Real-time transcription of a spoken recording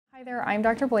Hi there, I'm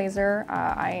Dr. Blazer.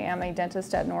 I am a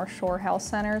dentist at NorthShore Health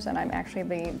Centers, and I'm actually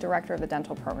the director of the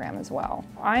dental program as well.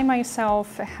 I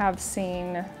myself have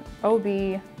seen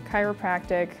OB,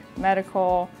 chiropractic,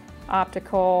 medical,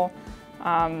 optical,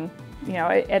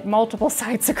 at multiple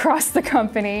sites across the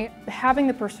company. Having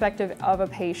the perspective of a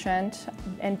patient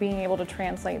and being able to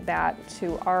translate that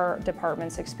to our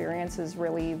department's experience is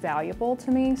really valuable to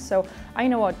me. So I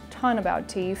know a ton about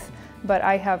teeth, but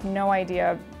I have no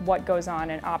idea what goes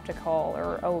on in optical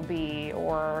or OB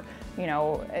or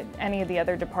any of the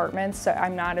other departments. So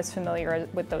I'm not as familiar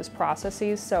with those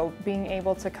processes. So being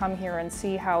able to come here and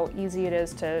see how easy it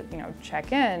is to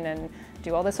check in and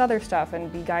do all this other stuff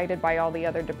and be guided by all the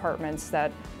other departments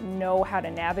that know how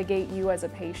to navigate you as a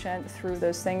patient through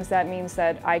those things, that means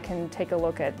that I can take a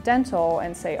look at dental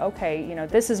and say, okay,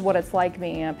 this is what it's like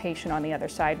being a patient on the other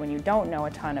side when you don't know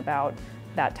a ton about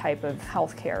that type of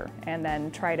healthcare, and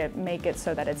then try to make it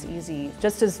so that it's easy,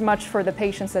 just as much for the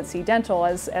patients that see dental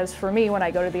as for me when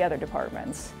I go to the other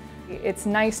departments. It's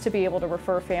nice to be able to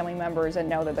refer family members and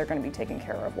know that they're going to be taken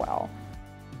care of well.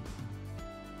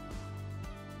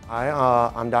 Hi,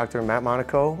 I'm Dr. Matt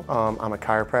Monaco. I'm a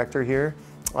chiropractor here,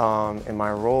 and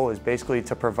my role is basically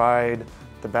to provide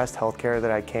the best health care that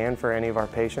I can for any of our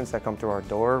patients that come through our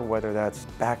door, whether that's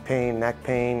back pain, neck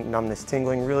pain, numbness,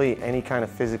 tingling, really any kind of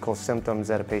physical symptoms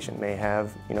that a patient may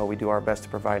have. We do our best to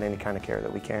provide any kind of care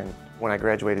that we can. When I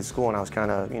graduated school and I was kind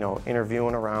of,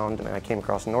 interviewing around and I came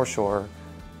across NorthShore,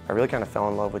 I really kind of fell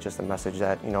in love with just the message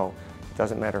that, it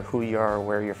doesn't matter who you are,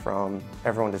 where you're from,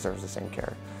 everyone deserves the same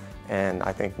care. And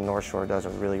I think NorthShore does a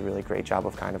really, really great job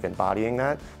of kind of embodying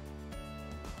that.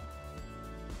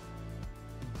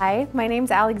 Hi, my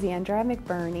name's Alexandra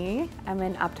McBurney. I'm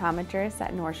an optometrist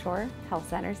at NorthShore Health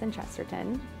Centers in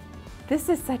Chesterton. This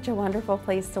is such a wonderful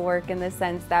place to work in the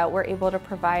sense that we're able to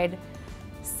provide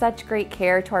such great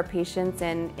care to our patients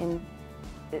in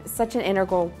such an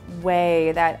integral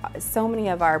way that so many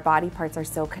of our body parts are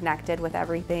so connected with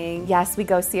everything. Yes, we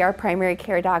go see our primary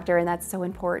care doctor and that's so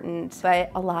important,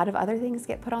 but a lot of other things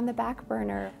get put on the back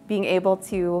burner. Being able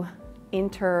to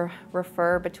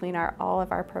inter-refer between all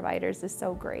of our providers is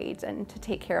so great, and to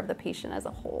take care of the patient as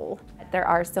a whole. There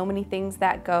are so many things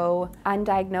that go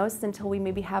undiagnosed until we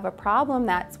maybe have a problem.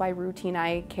 That's why routine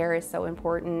eye care is so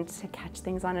important, to catch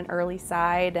things on an early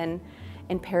side, and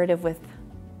imperative with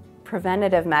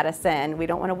preventative medicine. We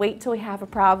don't want to wait till we have a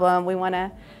problem. We want to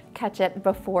catch it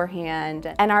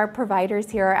beforehand. And our providers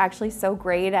here are actually so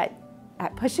great at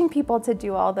pushing people to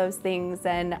do all those things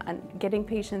and getting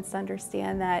patients to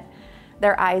understand that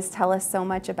their eyes tell us so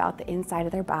much about the inside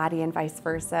of their body and vice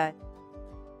versa.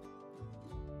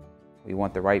 We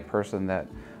want the right person that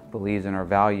believes in our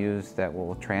values, that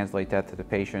will translate that to the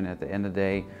patient. At the end of the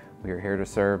day, we are here to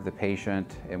serve the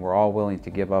patient, and we're all willing to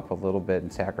give up a little bit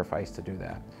and sacrifice to do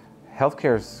that.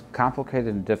 Healthcare is complicated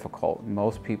and difficult.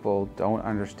 Most people don't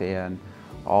understand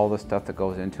all the stuff that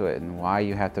goes into it and why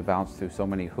you have to bounce through so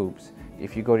many hoops.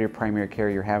 If you go to your primary care,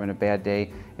 you're having a bad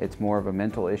day, it's more of a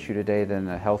mental issue today than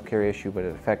a healthcare issue, but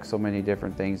it affects so many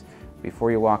different things.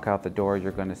 Before you walk out the door,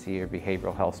 you're going to see your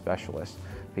behavioral health specialist,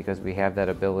 because we have that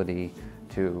ability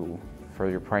for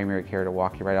your primary care to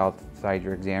walk you right outside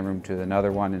your exam room to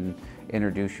another one and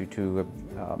introduce you to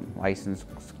a licensed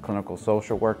clinical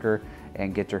social worker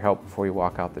and get your help before you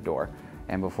walk out the door.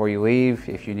 And before you leave,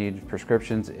 if you need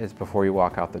prescriptions, it's before you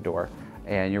walk out the door.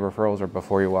 And your referrals are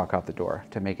before you walk out the door,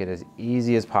 to make it as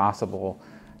easy as possible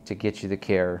to get you the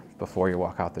care before you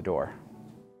walk out the door.